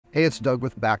Hey, it's Doug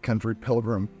with Backcountry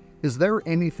Pilgrim. Is there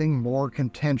anything more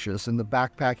contentious in the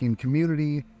backpacking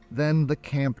community than the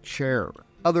camp chair?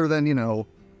 Other than,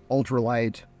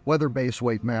 ultralight, whether base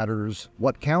weight matters,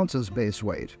 what counts as base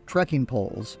weight? Trekking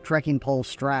poles, trekking pole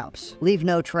straps, leave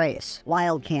no trace,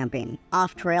 wild camping,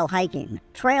 off-trail hiking,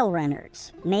 trail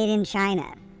runners, made in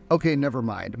China. Okay, never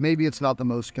mind. Maybe it's not the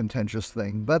most contentious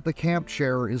thing, but the camp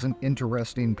chair is an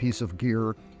interesting piece of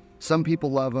gear. Some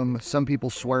people love them, some people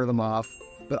swear them off,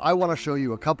 but I want to show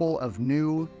you a couple of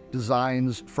new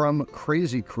designs from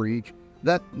Crazy Creek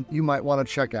that you might want to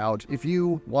check out if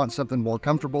you want something more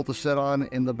comfortable to sit on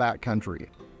in the backcountry.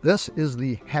 This is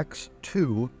the Hex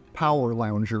 2 Power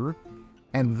Lounger,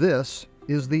 and this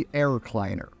is the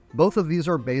Aircliner. Both of these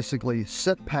are basically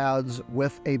sit pads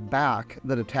with a back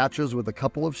that attaches with a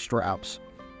couple of straps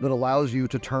that allows you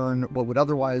to turn what would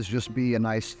otherwise just be a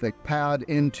nice thick pad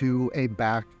into a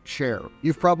back chair.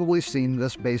 You've probably seen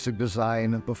this basic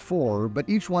design before, but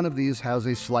each one of these has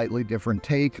a slightly different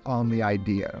take on the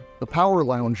idea. The Power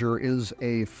Lounger is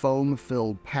a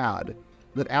foam-filled pad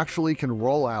that actually can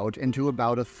roll out into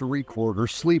about a 3/4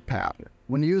 sleep pad.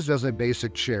 When used as a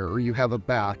basic chair, you have a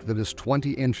back that is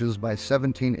 20 inches by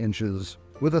 17 inches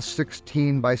with a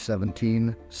 16 by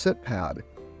 17 sit pad.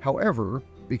 However,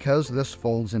 because this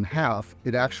folds in half,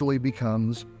 it actually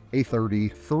becomes a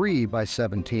 33 by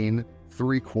 17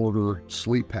 3/4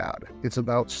 sleep pad. It's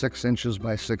about 6 inches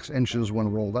by 6 inches when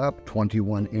rolled up,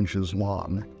 21 inches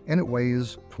long, and it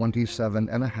weighs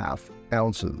 27.5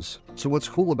 ounces. So what's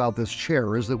cool about this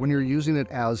chair is that when you're using it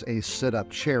as a sit-up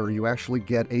chair, you actually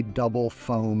get a double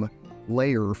foam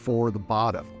layer for the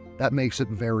bottom. That makes it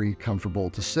very comfortable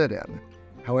to sit in.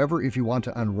 However, if you want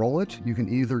to unroll it, you can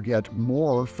either get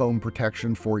more foam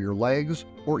protection for your legs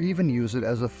or even use it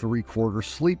as a 3/4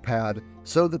 sleep pad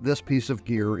so that this piece of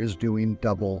gear is doing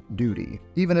double duty.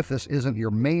 Even if this isn't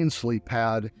your main sleep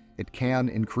pad, it can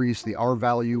increase the R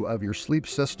value of your sleep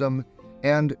system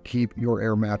and keep your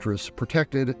air mattress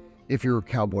protected if you're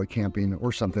cowboy camping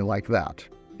or something like that.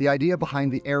 The idea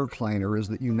behind the Aircliner is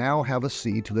that you now have a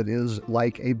seat that is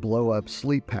like a blow-up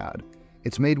sleep pad.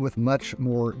 It's made with much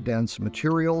more dense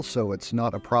material, so it's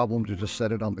not a problem to just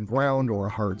set it on the ground or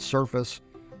a hard surface,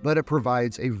 but it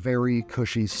provides a very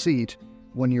cushy seat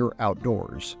when you're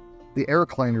outdoors. The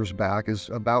Aircliner's back is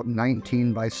about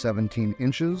 19 by 17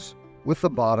 inches, with the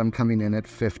bottom coming in at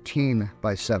 15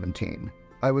 by 17.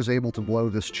 I was able to blow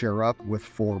this chair up with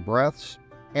 4 breaths,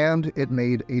 and it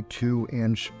made a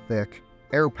 2-inch thick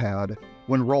air pad.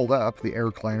 When rolled up, the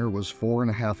Aircliner was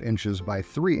 4.5 inches by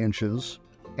 3 inches,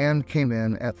 and came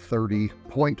in at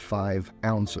 30.5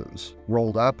 ounces.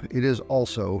 Rolled up, it is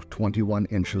also 21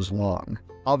 inches long.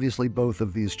 Obviously, both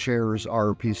of these chairs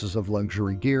are pieces of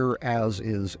luxury gear, as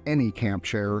is any camp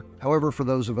chair. However, for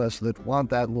those of us that want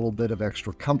that little bit of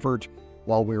extra comfort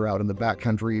while we're out in the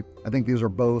backcountry, I think these are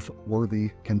both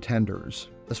worthy contenders.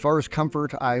 As far as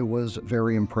comfort, I was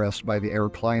very impressed by the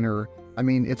Aircliner. I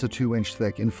mean, it's a 2-inch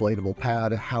thick inflatable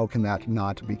pad. How can that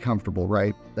not be comfortable,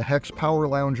 right? The Hex Power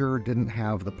Lounger didn't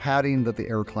have the padding that the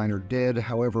Aircliner did.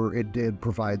 However, it did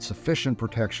provide sufficient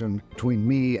protection between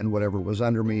me and whatever was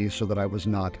under me so that I was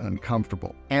not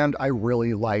uncomfortable. And I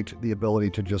really liked the ability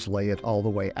to just lay it all the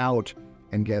way out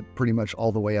and get pretty much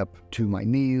all the way up to my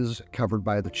knees, covered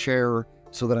by the chair,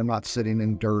 so that I'm not sitting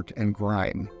in dirt and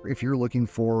grime. If you're looking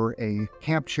for a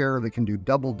camp chair that can do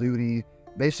double duty,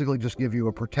 basically just give you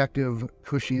a protective,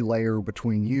 cushy layer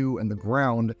between you and the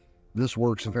ground, this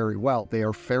works very well. They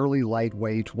are fairly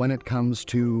lightweight when it comes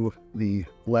to the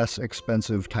less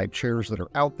expensive type chairs that are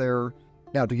out there.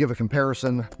 Now, to give a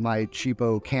comparison, my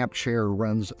cheapo camp chair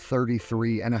runs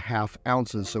 33.5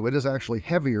 ounces, so it is actually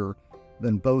heavier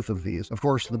than both of these. Of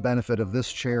course, the benefit of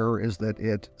this chair is that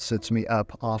it sits me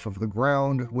up off of the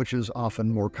ground, which is often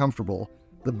more comfortable.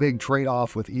 The big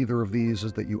trade-off with either of these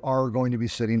is that you are going to be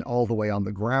sitting all the way on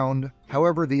the ground.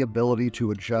 However, the ability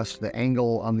to adjust the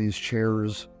angle on these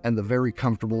chairs and the very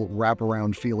comfortable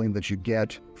wraparound feeling that you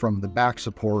get from the back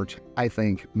support, I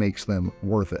think makes them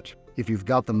worth it. If you've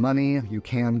got the money, you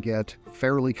can get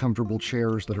fairly comfortable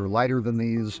chairs that are lighter than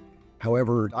these.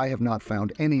 However, I have not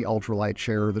found any ultralight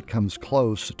chair that comes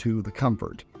close to the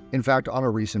comfort. In fact, on a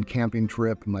recent camping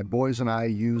trip, my boys and I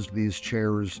used these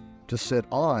chairs to sit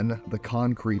on the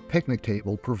concrete picnic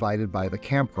table provided by the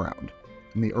campground.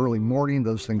 In the early morning,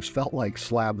 those things felt like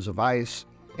slabs of ice,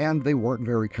 and they weren't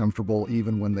very comfortable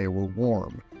even when they were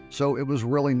warm. So it was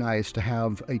really nice to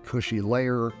have a cushy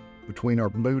layer between our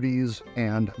booties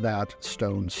and that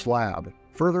stone slab.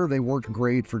 Further, they worked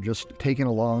great for just taking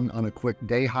along on a quick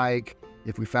day hike.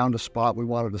 If we found a spot we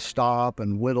wanted to stop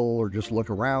and whittle or just look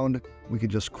around, we could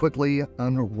just quickly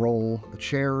unroll the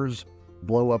chairs,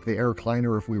 blow up the air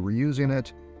cleaner if we were using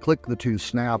it, click the 2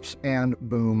 snaps, and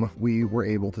boom, we were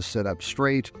able to sit up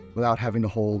straight without having to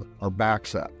hold our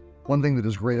backs up. One thing that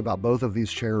is great about both of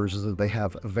these chairs is that they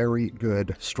have a very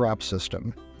good strap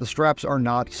system. The straps are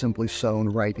not simply sewn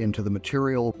right into the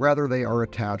material, rather they are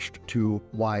attached to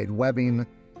wide webbing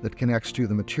that connects to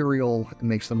the material and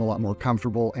makes them a lot more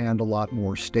comfortable and a lot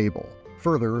more stable.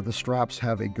 Further, the straps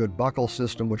have a good buckle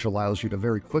system which allows you to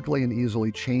very quickly and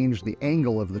easily change the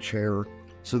angle of the chair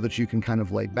so that you can kind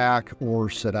of lay back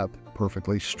or sit up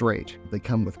perfectly straight. They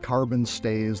come with carbon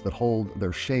stays that hold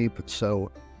their shape,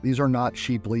 so these are not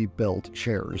cheaply built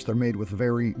chairs. They're made with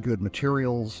very good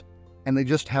materials, and they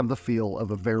just have the feel of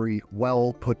a very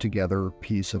well put together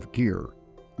piece of gear.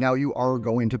 Now you are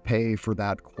going to pay for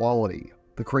that quality.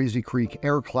 The Crazy Creek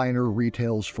Air Cleaner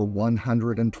retails for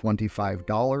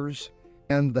 $125,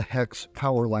 and the Hex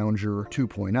Power Lounger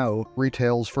 2.0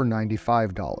 retails for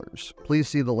 $95. Please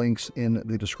see the links in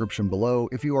the description below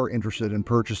if you are interested in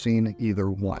purchasing either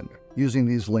one. Using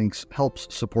these links helps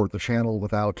support the channel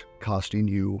without costing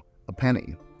you a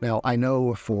penny. Now, I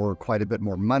know for quite a bit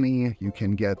more money, you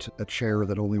can get a chair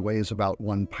that only weighs about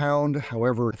 1 pound.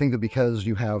 However, I think that because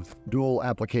you have dual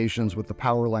applications with the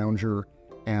Power Lounger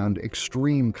and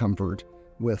extreme comfort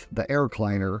with the Air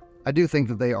Cleaner, I do think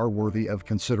that they are worthy of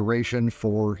consideration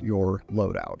for your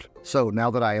loadout. So now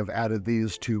that I have added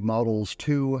these 2 models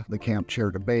to the camp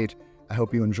chair debate, I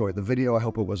hope you enjoyed the video. I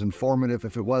hope it was informative.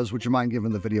 If it was, would you mind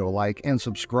giving the video a like and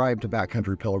subscribe to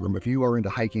Backcountry Pilgrim if you are into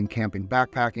hiking, camping,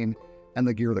 backpacking, and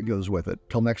the gear that goes with it.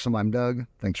 Till next time, I'm Doug.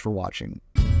 Thanks for watching.